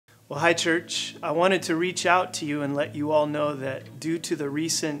Well, hi, church. I wanted to reach out to you and let you all know that due to the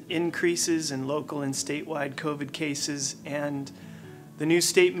recent increases in local and statewide COVID cases and the new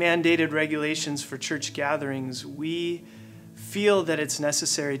state-mandated regulations for church gatherings, we feel that it's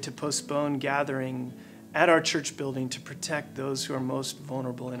necessary to postpone gathering at our church building to protect those who are most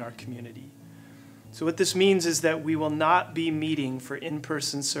vulnerable in our community. So what this means is that we will not be meeting for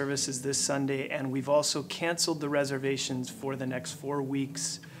in-person services this Sunday, and we've also canceled the reservations for the next 4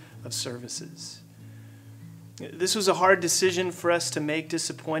 weeks of services. This was a hard decision for us to make,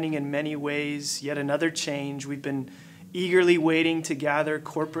 disappointing in many ways, yet another change. We've been eagerly waiting to gather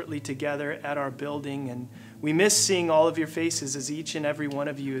corporately together at our building, and we miss seeing all of your faces, as each and every one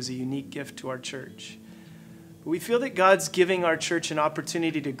of you is a unique gift to our church. But we feel that God's giving our church an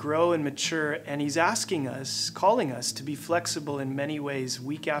opportunity to grow and mature, and He's asking us, calling us to be flexible in many ways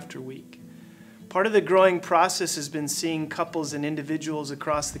week after week. Part of the growing process has been seeing couples and individuals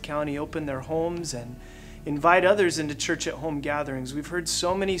across the county open their homes and invite others into church at home gatherings. We've heard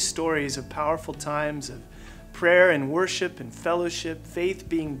so many stories of powerful times of prayer and worship and fellowship, faith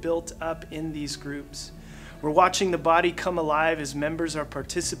being built up in these groups. We're watching the body come alive as members are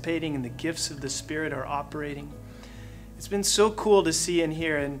participating and the gifts of the Spirit are operating. It's been so cool to see and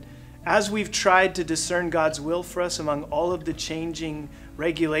hear, and as we've tried to discern God's will for us among all of the changing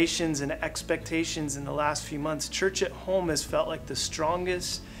regulations and expectations in the last few months, church at home has felt like the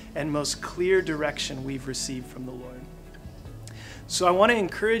strongest and most clear direction we've received from the Lord. So I want to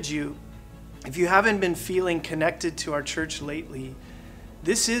encourage you, if you haven't been feeling connected to our church lately,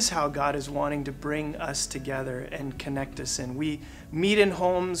 this is how God is wanting to bring us together and connect us in. We meet in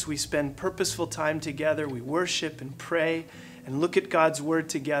homes, we spend purposeful time together, we worship and pray and look at God's word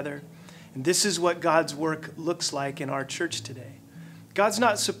together. And this is what God's work looks like in our church today. God's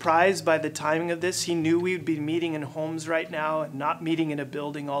not surprised by the timing of this. He knew we would be meeting in homes right now and not meeting in a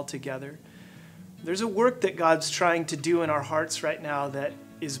building altogether. There's a work that God's trying to do in our hearts right now that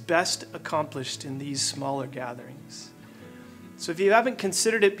is best accomplished in these smaller gatherings. So if you haven't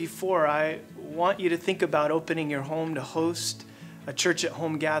considered it before, I want you to think about opening your home to host a church at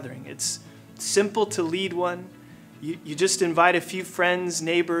home gathering. It's simple to lead one. You just invite a few friends,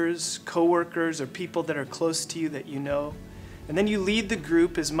 neighbors, coworkers, or people that are close to you that you know. And then you lead the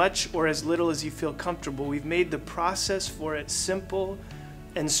group as much or as little as you feel comfortable. We've made the process for it simple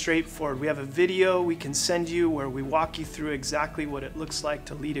and straightforward. We have a video we can send you where we walk you through exactly what it looks like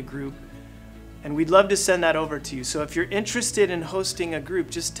to lead a group. And we'd love to send that over to you. So if you're interested in hosting a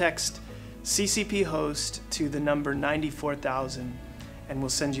group, just text CCP host to the number 94,000 and we'll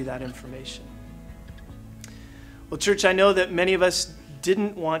send you that information. Well, church, I know that many of us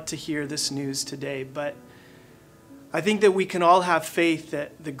didn't want to hear this news today, but I think that we can all have faith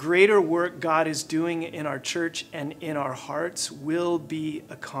that the greater work God is doing in our church and in our hearts will be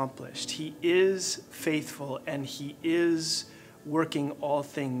accomplished. He is faithful and He is working all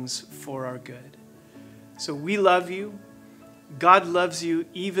things for our good. So we love you. God loves you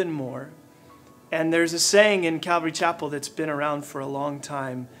even more. And there's a saying in Calvary Chapel that's been around for a long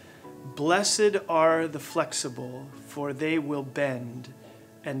time: blessed are the flexible, for they will bend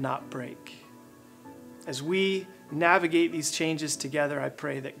and not break. As we navigate these changes together, I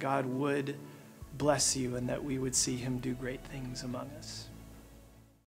pray that God would bless you and that we would see Him do great things among us.